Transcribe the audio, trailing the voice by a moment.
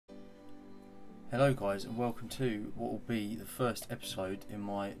Hello guys, and welcome to what will be the first episode in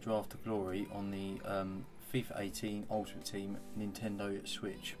my Draft to Glory on the FIFA 18 Ultimate Team Nintendo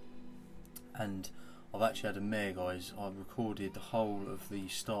Switch. And I've actually had a mare, guys. I recorded the whole of the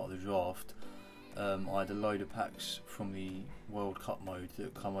start of the draft. I had a load of packs from the World Cup mode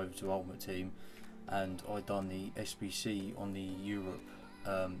that come over to Ultimate Team, and I'd done the SBC on the Europe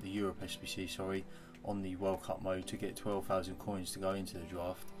SBC, sorry, on the World Cup mode to get 12,000 coins to go into the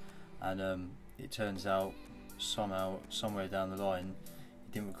draft. And it turns out somewhere down the line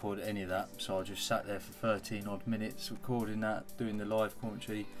he didn't record any of that, so I just sat there for 13 odd minutes recording that, doing the live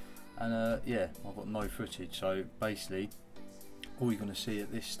commentary, and yeah, I've got no footage. So basically all you're going to see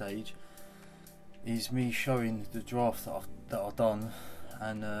at this stage is me showing the draft that I've done,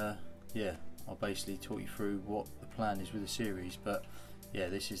 and yeah, I'll basically talk you through what the plan is with the series. But yeah,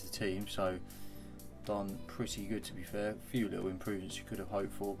 this is the team, so done pretty good, to be fair. A few little improvements you could have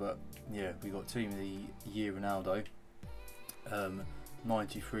hoped for, but yeah, we got team of the year Ronaldo,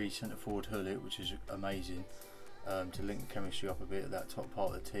 93 centre forward Hullet, which is amazing, to link the chemistry up a bit at that top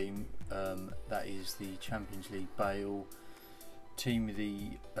part of the team. That is the Champions League Bale. Team of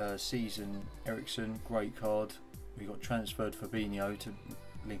the season Ericsson, great card. We got transferred Fabinho to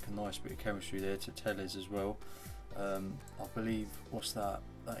link a nice bit of chemistry there to Tellez as well. I believe, what's that?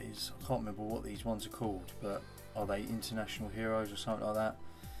 That is, I can't remember what these ones are called, but are they international heroes or something like that?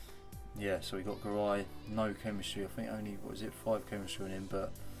 Yeah, so we got Garay, no chemistry. I think only, what is it, 5 chemistry on him,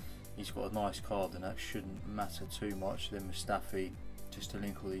 but he's got a nice card and that shouldn't matter too much. Then Mustafi, just to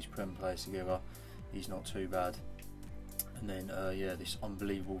link all these Prem players together, he's not too bad. And then yeah, this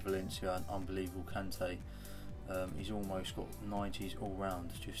unbelievable Valencia and unbelievable Kante. He's almost got 90s all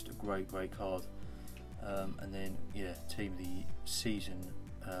round, just a great card. And then yeah, team of the season,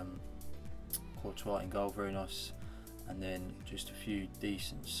 Courtois in goal, very nice. And then just a few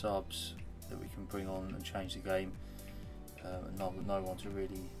decent subs that we can bring on and change the game. No one to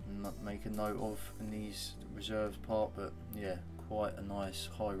really make a note of in these reserves part, but yeah, quite a nice,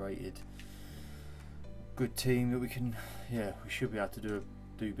 high rated, good team that we can, yeah, we should be able to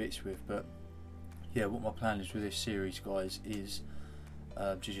do bits with. But yeah, what my plan is with this series, guys, is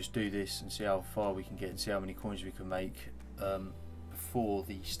to just do this and see how far we can get and see how many coins we can make before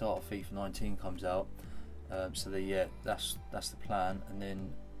the start of FIFA 19 comes out. So yeah, that's the plan. And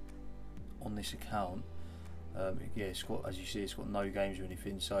then on this account, yeah, it's got, as you see, it's got no games or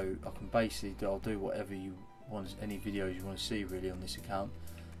anything, so I can basically I'll do whatever you want, any videos you want to see really on this account.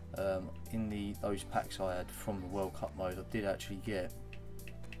 In those packs I had from the World Cup mode, I did actually get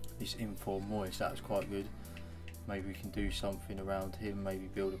this Inform Moist. That was quite good. Maybe we can do something around him, maybe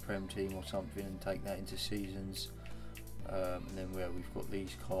build a Prem team or something and take that into seasons. And then yeah, we've got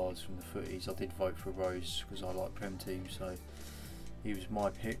these cards from the footies. I did vote for Rose because I like Prem teams, so he was my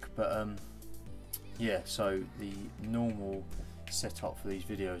pick. But yeah, so the normal setup for these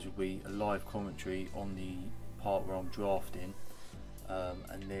videos will be a live commentary on the part where I'm drafting,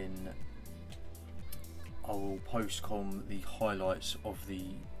 and then I will post-com the highlights of the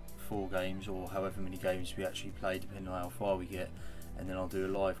 4 games or however many games we actually play, depending on how far we get, and then I'll do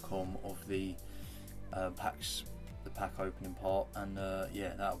a live com of the packs, the pack opening part. And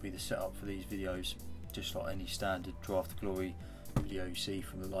yeah, that'll be the setup for these videos, just like any standard Draft Glory video you see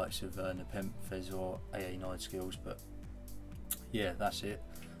from the likes of Nepemp, Fez or AA9 Skills. But yeah, that's it.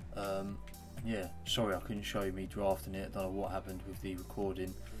 Yeah, sorry I couldn't show you me drafting it, don't know what happened with the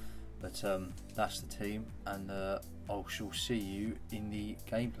recording, but that's the team, and I shall see you in the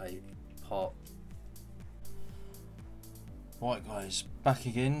gameplay part. Right guys, back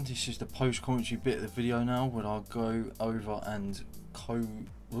again. This is the post commentary bit of the video now, when I'll go over and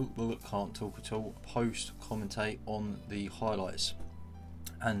can't talk at all, post commentate on the highlights.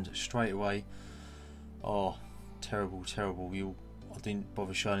 And straight away, oh, terrible. I didn't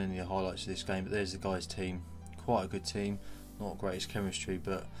bother showing any of the highlights of this game, but there's the guy's team. Quite a good team, not greatest chemistry,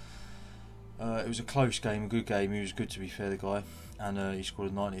 but it was a close game, a good game. He was good, to be fair, the guy, and he scored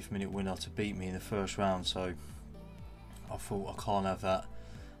a 90th minute winner to beat me in the first round, so I thought I can't have that.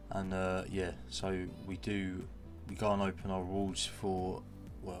 And yeah, so we go and open our rewards for,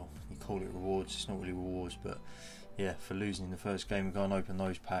 well, you call it rewards, it's not really rewards, but yeah, for losing in the first game, we go and open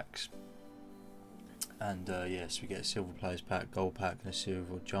those packs. And yeah, so we get a silver players pack, gold pack, and a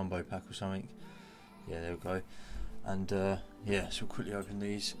silver jumbo pack or something. Yeah, there we go. And yeah, so we'll quickly open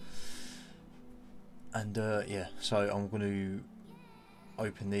these. And yeah, so I'm going to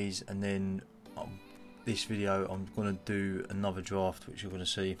open these, and then this video I'm going to do another draft, which you're going to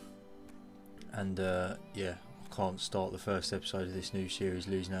see. And yeah, I can't start the first episode of this new series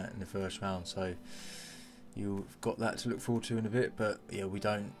losing out in the first round, so you've got that to look forward to in a bit. But yeah, we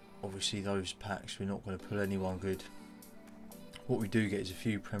don't obviously those packs we're not going to pull anyone good. What we do get is a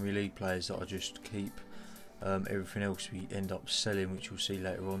few Premier League players that I just keep. Everything else we end up selling, which you'll see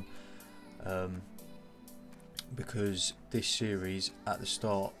later on, because this series, at the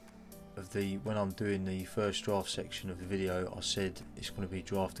start of when I'm doing the first draft section of the video, I said it's going to be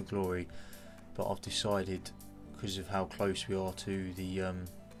draft to glory, but I've decided, because of how close we are to the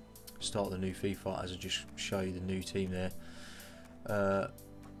start of the new FIFA, as I just show you the new team there,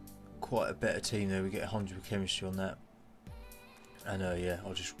 quite a better team there. We get 100 with chemistry on that, and yeah,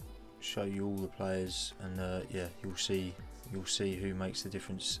 I'll just show you all the players, and yeah, you'll see who makes the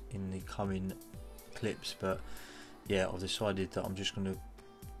difference in the coming clips. But yeah, I've decided that I'm just going to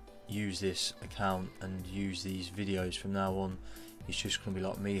use this account and use these videos from now on. It's just going to be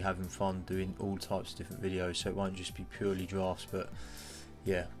like me having fun doing all types of different videos, so it won't just be purely drafts. But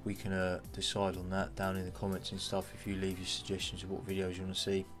yeah, we can decide on that down in the comments and stuff if you leave your suggestions of what videos you want to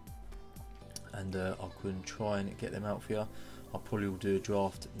see, and I can try and get them out for you. I probably will do a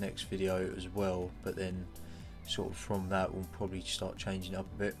draft next video as well, but then sort of from that we'll probably start changing it up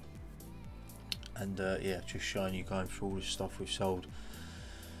a bit, and yeah, just showing you, going through all the stuff we've sold.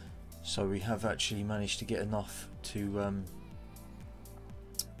 So we have actually managed to get enough to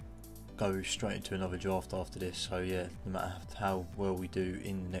go straight into another draft after this. So yeah, no matter how well we do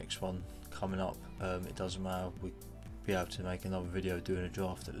in the next one coming up, it doesn't matter, we'll be able to make another video doing a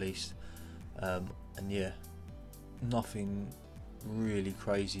draft at least. And yeah, nothing really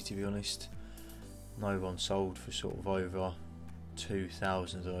crazy, to be honest. No one sold for sort of over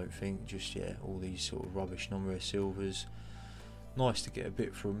 2,000, I don't think. Just yeah, all these sort of rubbish non-rare silvers. Nice to get a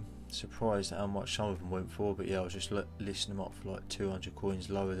bit from. Surprised at how much some of them went for, but yeah, I was just listing them up for like 200 coins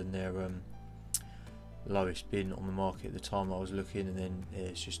lower than their lowest bin on the market at the time I was looking, and then yeah,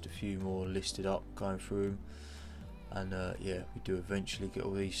 it's just a few more listed up, going through them, and yeah, we do eventually get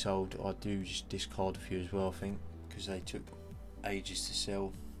all these sold. I do just discard a few as well, I think, because they took ages to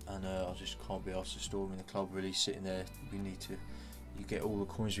sell, and I just can't be asked to store them in the club really, sitting there. We need to get all the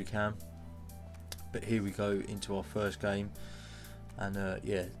coins we can. But here we go into our first game, and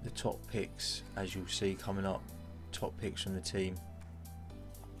yeah, the top picks, as you'll see coming up, top picks from the team.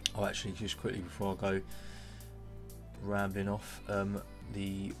 I'll actually just quickly, before I go rambling off,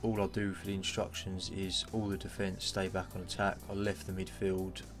 all I'll do for the instructions is all the defence stay back on attack. I left the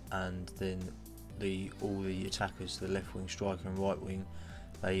midfield, and then all the attackers, the left wing, striker and right wing,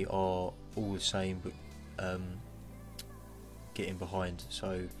 they are all the same, but getting behind.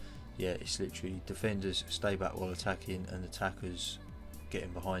 So yeah, it's literally defenders stay back while attacking, and attackers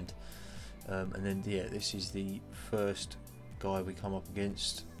getting behind. And then yeah, this is the first guy we come up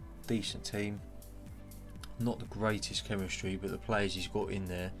against. Decent team, not the greatest chemistry, but the players he's got in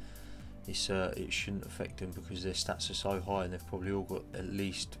there, it shouldn't affect them because their stats are so high, and they've probably all got at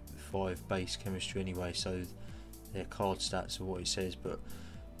least 5 base chemistry anyway, so their card stats are what it says. But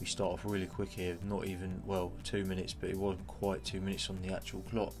we start off really quick here, not even, well, 2 minutes, but it wasn't quite 2 minutes on the actual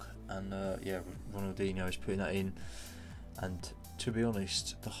clock, and yeah, Ronaldinho is putting that in. And to be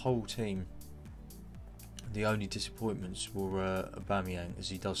honest, the whole team, the only disappointments were Aubameyang, as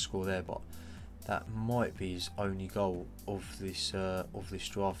he does score there, but that might be his only goal of this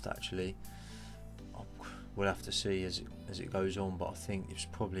draft actually. We'll have to see as it goes on, but I think it's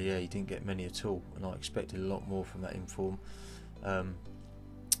probably, yeah, he didn't get many at all, and I expected a lot more from that inform.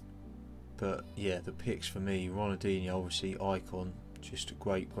 But yeah, the picks for me, Ronaldinho, obviously icon, just a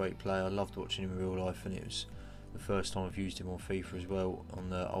great player. I loved watching him in real life, and it was the first time I've used him on FIFA as well, on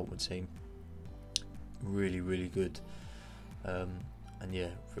the Ultimate Team. Really good, and yeah,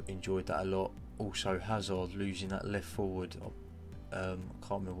 enjoyed that a lot. Also Hazard losing that left forward, I can't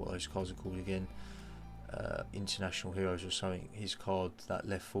remember what those cards are called again, International Heroes or something. His card, that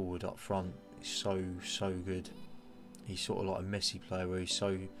left forward up front, is so good. He's sort of like a Messi player, where he's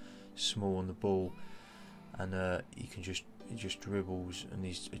so small on the ball, and he just dribbles, and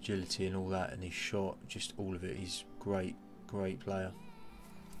his agility and all that, and his shot, just all of it. He's great player.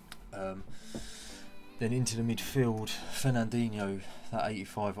 Then into the midfield, Fernandinho, that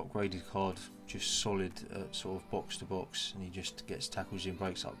 85 upgraded card, just solid sort of box to box, and he just gets tackles in,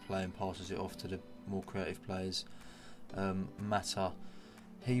 breaks up play and passes it off to the more creative players. Mata,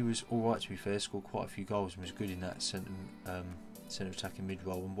 he was alright, to be fair, scored quite a few goals and was good in that centre attacking mid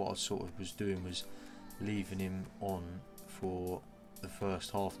role, and what I sort of was doing was leaving him on for the first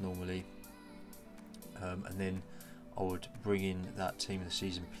half normally, and then I would bring in that team of the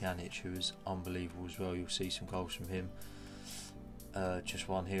season, Pjanic, who was unbelievable as well. You'll see some goals from him. Just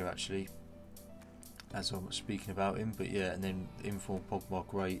one here actually, as I'm speaking about him. But yeah, and then informed Pogba,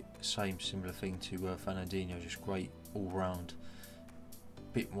 great. Similar thing to Fernandinho, just great all round.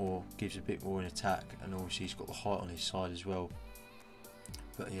 bit more, gives a bit more in attack, and obviously he's got the height on his side as well.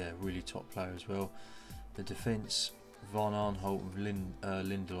 But yeah, really top player as well. The defence, Van Aanholt and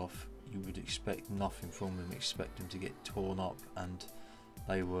Lindelof, you would expect nothing from them, expect them to get torn up, and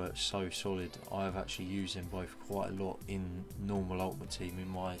they were so solid. I have actually used them both quite a lot in normal Ultimate Team in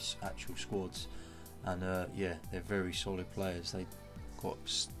my actual squads, and yeah, they're very solid players. They got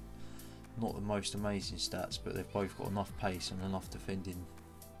not the most amazing stats, but they've both got enough pace and enough defending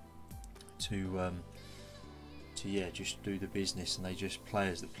to yeah, just do the business, and they just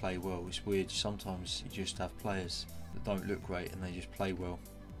players that play well. It's weird, sometimes you just have players that don't look great and they just play well.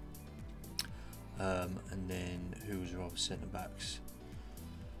 And then who was our other centre backs?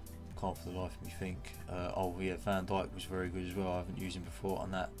 Can't for the life of me think. Oh yeah, Van Dijk was very good as well. I haven't used him before,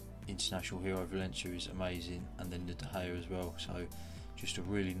 and that international hero Valencia is amazing, and then the De Gea as well. So just a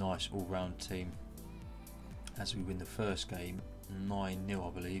really nice all-round team. As we win the first game 9-0, I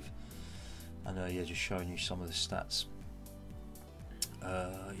believe. And yeah, just showing you some of the stats.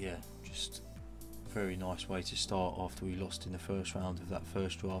 Yeah, just a very nice way to start after we lost in the first round of that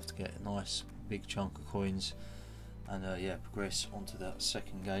first draft, to get a nice big chunk of coins, and yeah, progress onto that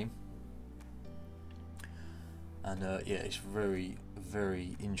second game. And yeah, it's very,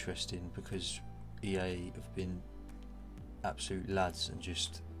 very interesting because EA have been absolute lads and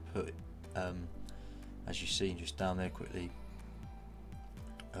just put, as you see just down there quickly,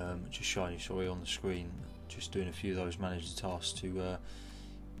 just showing you, sorry, on the screen, just doing a few of those manager tasks to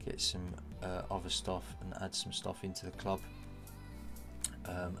get some other stuff and add some stuff into the club,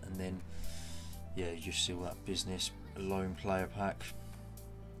 and then yeah, you just see all that business. Loan player pack,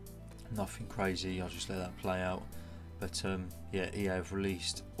 nothing crazy, I'll just let that play out. But yeah, EA have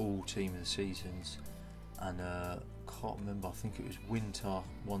released all team of the seasons, and can't remember, I think it was winter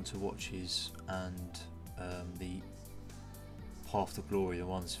one to watches, and the Half the Glory, the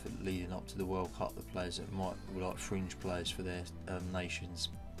ones for leading up to the World Cup, the players that might were like fringe players for their nations.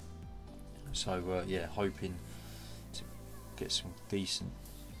 So yeah, hoping to get some decent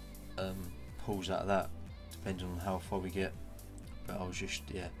pulls out of that, depending on how far we get. But I was just,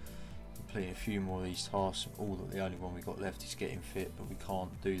 yeah, completing a few more of these tasks. The only one we got left is getting fit, but we can't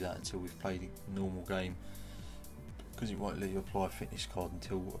do that until we've played a normal game, because it won't let you apply a fitness card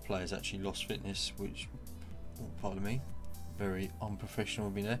until a player's actually lost fitness, which, oh, pardon me, very unprofessional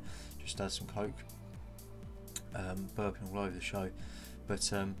of me there. Just add some coke, burping all over the show.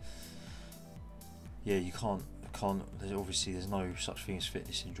 But yeah, you can't. There's no such thing as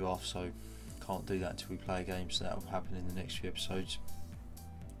fitness in draft, so can't do that until we play a game. So that will happen in the next few episodes.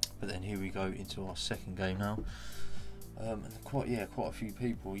 But then here we go into our second game now. And quite a few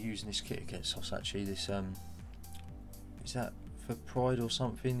people using this kit against us. Actually, this is that for Pride or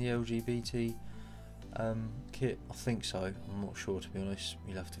something? The LGBT kit, I think so. I'm not sure, to be honest.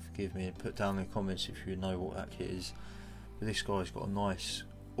 You'll have to forgive me and put down in the comments if you know what that kit is. But this guy's got a nice,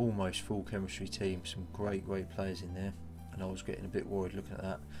 almost full chemistry team. Some great players in there, and I was getting a bit worried looking at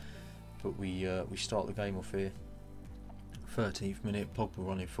that. But we start the game off here. 13th minute, Pogba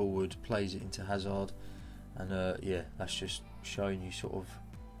running forward, plays it into Hazard, and yeah, that's just showing you sort of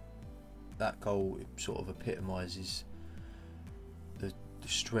that goal. It sort of epitomises the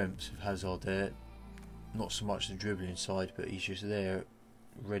strengths of Hazard there. Not so much the dribbling side, but he's just there,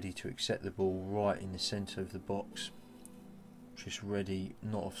 ready to accept the ball right in the centre of the box, just ready,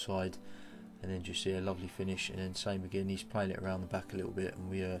 not offside, and then just see a lovely finish. And then same again, he's playing it around the back a little bit, and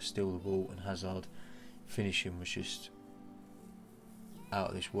we steal the ball, and Hazard finishing was just out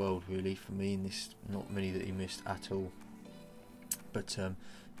of this world really for me. In this, not many that he missed at all. But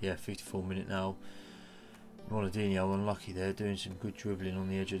yeah, 54 minute now. Ronaldinho unlucky there, doing some good dribbling on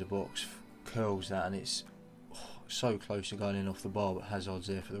the edge of the box, curls that, and it's so close to going in off the bar, but Hazard's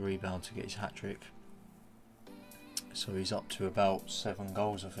there for the rebound to get his hat-trick. So he's up to about 7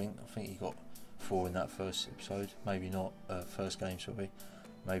 goals, I think he got 4 in that first episode, maybe not, first game, sorry,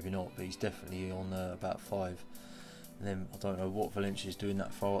 maybe not, but he's definitely on about 5. And then I don't know what Valencia's doing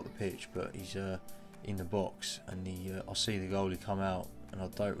that far up the pitch, but he's in the box, and I see the goalie come out, and I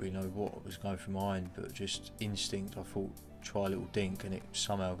don't really know what was going through my mind, but just instinct, I thought try a little dink, and it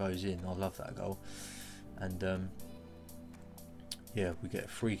somehow goes in. I love that goal. And yeah, we get a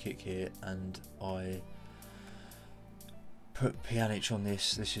free kick here, and I put Pjanic on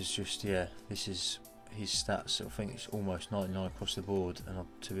this. This is just, yeah, this is his stats. I think it's almost 99 across the board, and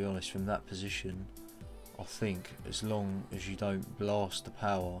to be honest, from that position, I think as long as you don't blast the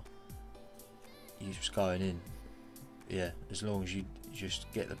power, you're just going in. Yeah, as long as you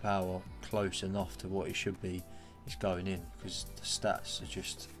just get the power close enough to what it should be, it's going in, because the stats are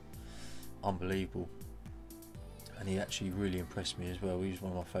just unbelievable. and he actually really impressed me as well. He was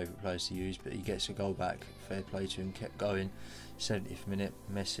one of my favourite players to use, but he gets a goal back. Fair play to him, kept going. 70th minute,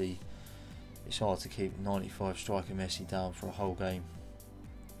 Messi. It's hard to keep 95 striker Messi down for a whole game,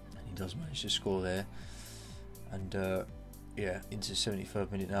 and he does manage to score there. And yeah, into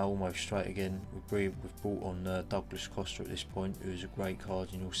 73rd minute now, almost straight again. We've brought on Douglas Costa at this point, who is a great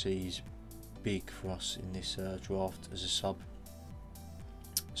card, and you'll see he's big for us in this draft as a sub.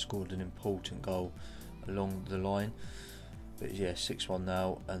 Scored an important goal along the line. But yeah, 6-1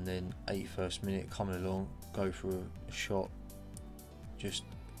 now, and then 81st minute coming along, go for a shot, just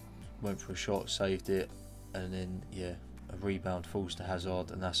went for a shot, saved it, and then yeah, a rebound falls to Hazard,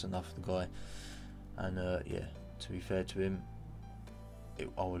 and that's enough for the guy. And yeah, to be fair to him,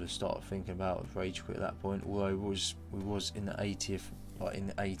 I would have started thinking about rage quit at that point, although we was in the 80th, like in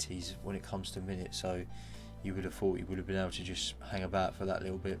the 80s when it comes to minutes, so you would have thought he would have been able to just hang about for that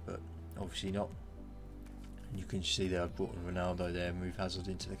little bit, but obviously not. And you can see there I brought in Ronaldo there, move Hazard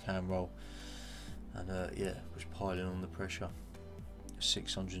into the cam role, and yeah, was piling on the pressure.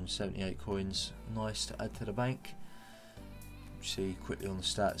 678 coins, nice to add to the bank. You see quickly on the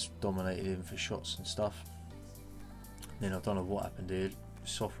stats, dominated him for shots and stuff. Then I don't know what happened here,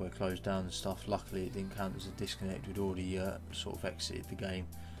 software closed down and stuff. Luckily it didn't count as a disconnect. We'd already sort of exited the game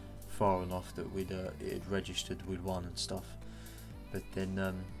far enough that it had registered we'd won and stuff. But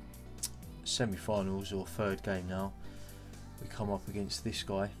then semi-finals, or third game now, we come up against this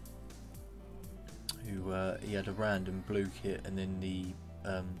guy who he had a random blue kit, and then the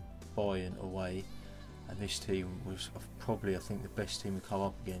buy-in away, and this team was probably, I think, the best team we come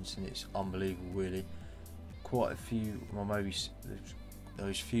up against, and it's unbelievable really. Quite a few, well, maybe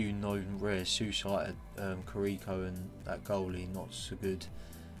those few known rares, Susite, Carrico, and that goalie not so good,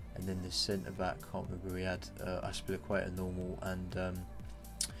 and then the centre back, can't remember who he had, Aspilicueta normal, and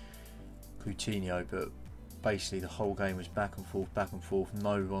Coutinho. But basically the whole game was back and forth.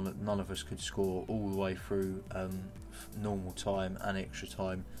 None of us could score all the way through normal time and extra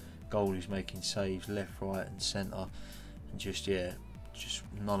time. Goalies making saves left, right, and centre, and just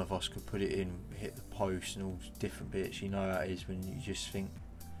none of us could put it in, hit the post and all different bits. You know how it is when you just think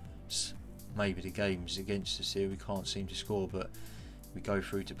maybe the game's against us here, we can't seem to score, but we go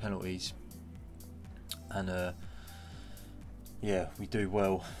through to penalties, and yeah, we do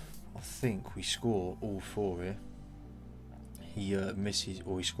well. I think we score all four here. He misses,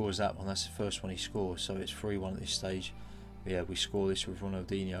 or he scores that one. That's the first one he scores, so it's 3-1 at this stage. But yeah, we score this with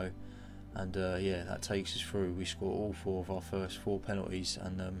Ronaldinho, and yeah, that takes us through. We score all four of our first four penalties,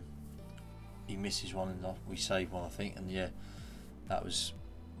 and he misses one and we save one, I think. And yeah, that was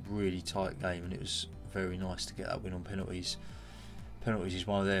really tight game, and it was very nice to get that win on penalties. Penalties is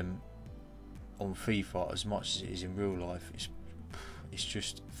one of them on FIFA, as much as it is in real life, it's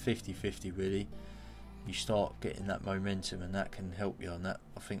just 50-50 really. You start getting that momentum, and that can help you, and that,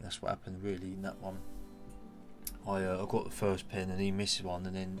 I think that's what happened really in that one. I got the first pen and he missed one,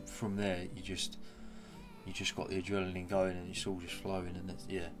 and then from there you just got the adrenaline going, and it's all just flowing, and it's,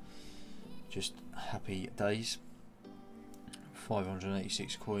 yeah, just happy days.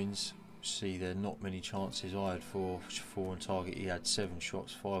 586 coins. See, there are not many chances. I had four on target. He had 7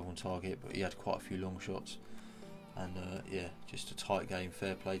 shots, 5 on target, but he had quite a few long shots. And yeah, just a tight game.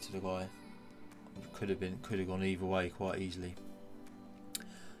 Fair play to the guy. Could have gone either way quite easily.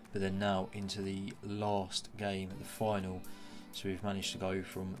 But then now into the last game, the final. So we've managed to go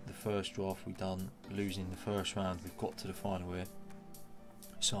from the first draft we've done, losing the first round, we've got to the final here.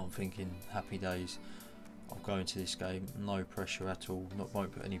 So I'm thinking happy days. I'll go into this game, no pressure at all,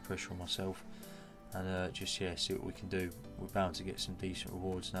 won't put any pressure on myself, and just see what we can do. We're bound to get some decent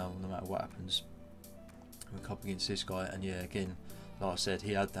rewards now, no matter what happens. We're up against this guy, and yeah, again, like I said,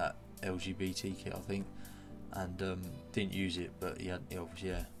 he had that LGBT kit, I think, and didn't use it, but he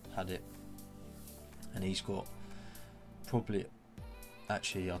obviously had it, and he's got probably,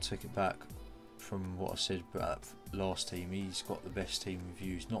 actually I took it back from what I said about last team. He's got the best team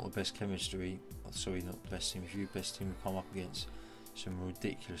reviews, not the best chemistry, sorry, not the best team review, best team we've come up against. Some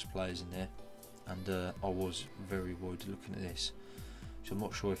ridiculous players in there, and I was very worried looking at this. So I'm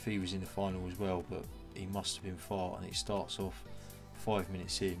not sure if he was in the final as well, but he must have been far. And it starts off 5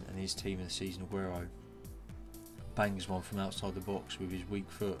 minutes in, and his team of the season, Aguero, bangs one from outside the box with his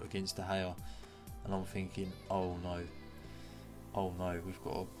weak foot against De Gea, and I'm thinking, oh no,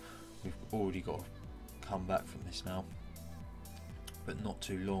 we've already got to come back from this now. But not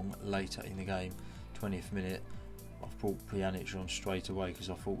too long later in the game, 20th minute, I've brought Pjanic on straight away because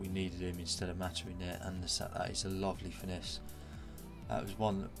I thought we needed him instead of Mata in there, and that is a lovely finesse. That was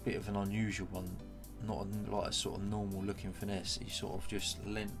one bit of an unusual one, not like a sort of normal looking finesse. He sort of just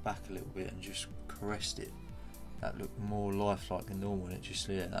leant back a little bit and just caressed it that looked more lifelike than normal, and it just,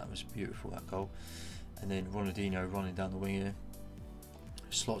 yeah, that was beautiful, that goal. And then Ronaldinho running down the wing here,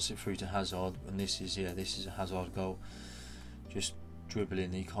 slots it through to Hazard, and this is a Hazard goal, just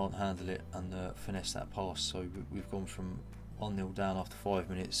dribbling, he can't handle it, and finesse that pass. So we've gone from 1-0 down after 5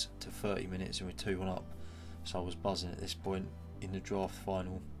 minutes to 30 minutes, and we're 2-1 up. So I was buzzing at this point in the draft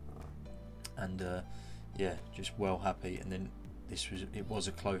final, and yeah, just well happy. And then it was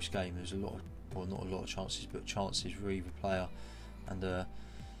a close game. There was a lot of, well, not a lot of chances, but chances for either player, and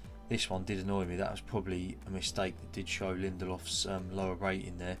this one did annoy me. That was probably a mistake that did show Lindelof's lower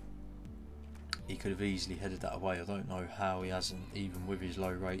rating there. He could have easily headed that away. I don't know how he hasn't, even with his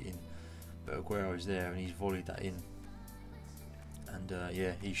low rating, but Aguero's there and he's volleyed that in, and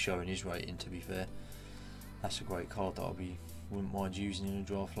yeah, he's showing his rating, to be fair. That's a great card that wouldn't mind using in a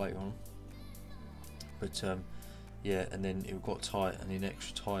draft later on. But yeah, and then it got tight, and in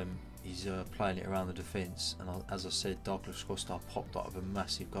extra time he's playing it around the defence, and as I said, Douglas Costa popped up with a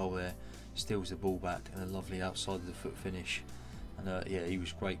massive goal there, steals the ball back, and a lovely outside of the foot finish. And yeah, he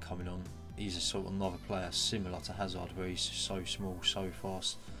was great coming on. He's a sort of another player similar to Hazard, where he's so small, so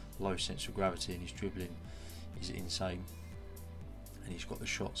fast, low sense of gravity, and his dribbling is insane. And he's got the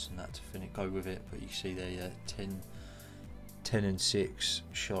shots and that to go with it. But you see there, yeah, 10 and 6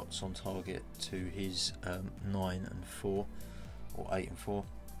 shots on target to his 9 and 4, or 8 and 4.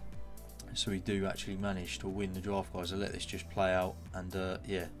 So we do actually manage to win the draft, guys. I'll let this just play out, and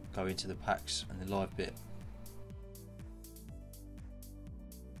yeah, go into the packs and the live bit.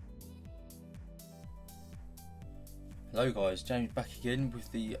 Hello guys, James back again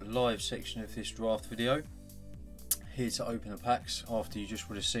with the live section of this draft video. Here to open the packs after you just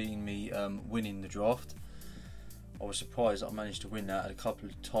would have seen me winning the draft. I was surprised that I managed to win that at a couple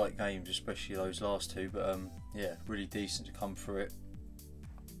of tight games, especially those last two, but yeah, really decent to come through it.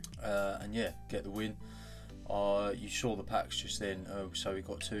 And yeah, get the win. You saw the packs just then, so we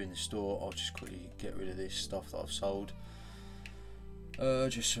got 2 in the store. I'll just quickly get rid of this stuff that I've sold.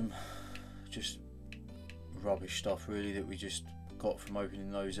 Just rubbish stuff really that we just got from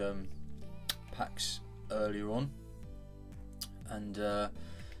opening those packs earlier on, and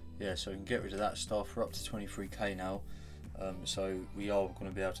yeah, so we can get rid of that stuff. We're up to 23k now, so we are going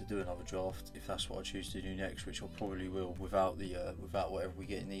to be able to do another draft if that's what I choose to do next, which I probably will without whatever we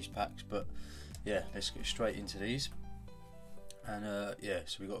get in these packs. But yeah, let's get straight into these. And yeah,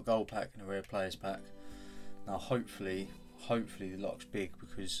 so we've got a gold pack and a rare players pack. Now hopefully the luck's big,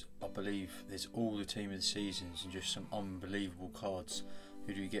 because I believe there's all the team of the seasons and just some unbelievable cards.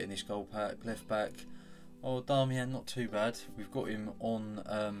 Who do we get in this gold pack? Left back, oh, Damian, not too bad. We've got him on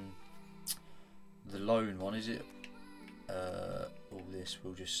the loan one, is it? All this,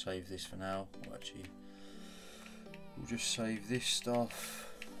 we'll just save this for now. Well, actually, we'll just save this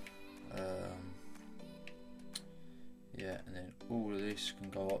stuff. Yeah, and then all of this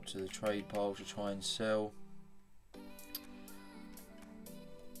can go up to the trade pile to try and sell.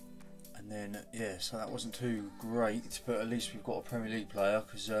 And then yeah, so that wasn't too great, but at least we've got a Premier League player,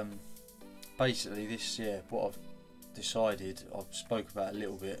 because basically this, yeah, what I've decided, I've spoke about a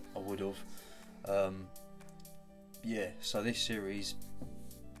little bit, I would have, yeah, so this series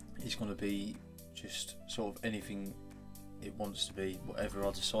is going to be just sort of anything it wants to be, whatever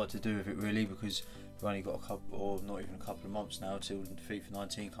I decide to do with it really, because we've only got a couple, or not even a couple of months now till FIFA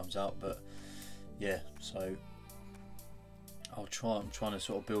 19 comes out. But yeah, so I'm trying to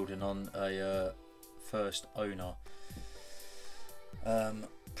sort of build in on a first owner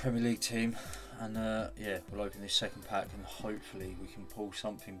Premier League team, and yeah, we'll open this second pack and hopefully we can pull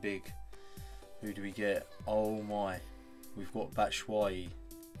something big. Who do we get? Oh my, we've got Batshuayi.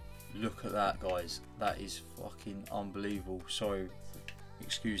 Look at that, guys, that is fucking unbelievable. Sorry,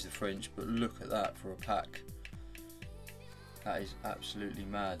 excuse the French, but look at that for a pack. That is absolutely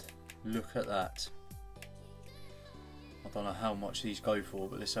mad. Look at that. I don't know how much these go for,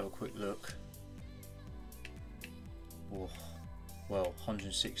 but let's have a quick look. Oh, well,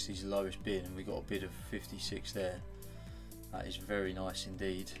 160 is the lowest bid, and we got a bid of 56 there. That is very nice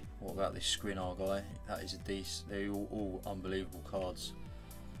indeed. What about this Skriniar guy? That is a decent. They're all unbelievable cards.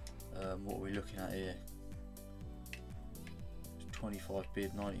 What are we looking at here? 25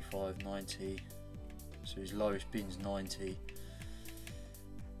 bid, 95, 90. So his lowest bid's 90.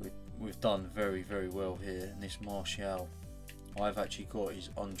 We've done very, very well here. And this Martial, I've actually got his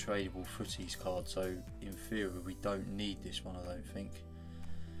untradeable footies card, so in theory we don't need this one, I don't think.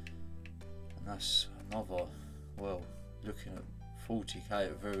 And that's another, well, looking at 40k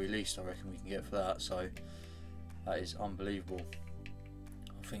at the very least, I reckon we can get for that. So that is unbelievable.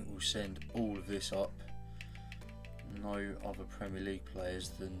 I think we'll send all of this up. No other Premier League players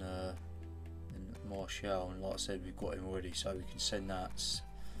than Martial, and like I said, we've got him already, so we can send that.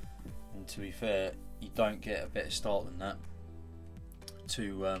 And to be fair, you don't get a better start than that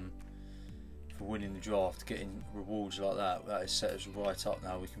for winning the draft, getting rewards like that. That has set us right up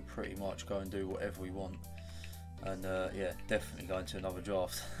now. We can pretty much go and do whatever we want, and yeah, definitely go into another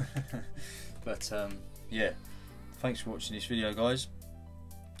draft. But yeah, thanks for watching this video, guys.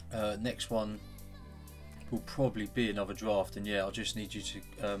 Next one will probably be another draft, and yeah, I just need you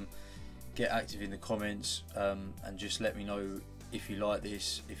to get active in the comments, and just let me know if you like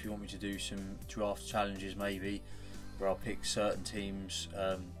this, if you want me to do some draft challenges maybe, where I'll pick certain teams,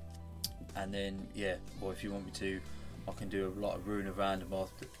 and then yeah, or if you want me to, I can do a lot of ruin a random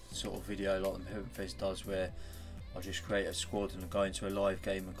sort of video like the Fez does, where I'll just create a squad and go into a live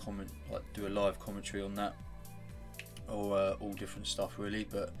game and comment, like do a live commentary on that, or all different stuff really.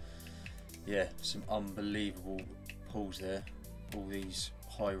 But yeah, some unbelievable pulls there. All these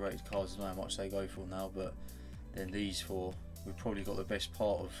high rated cards, I don't know how much they go for now, but then these four, we've probably got the best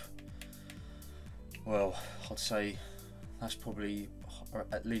part of, well, I'd say that's probably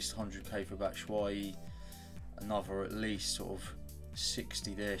at least 100k for Batshuayi, another at least sort of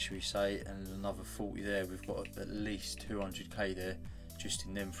 60 there, should we say, and another 40 there. We've got at least 200k there just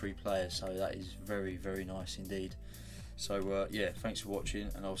in them 3 players, so that is very, very nice indeed. So yeah, thanks for watching,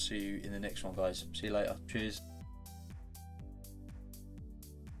 and I'll see you in the next one, guys. See you later. Cheers.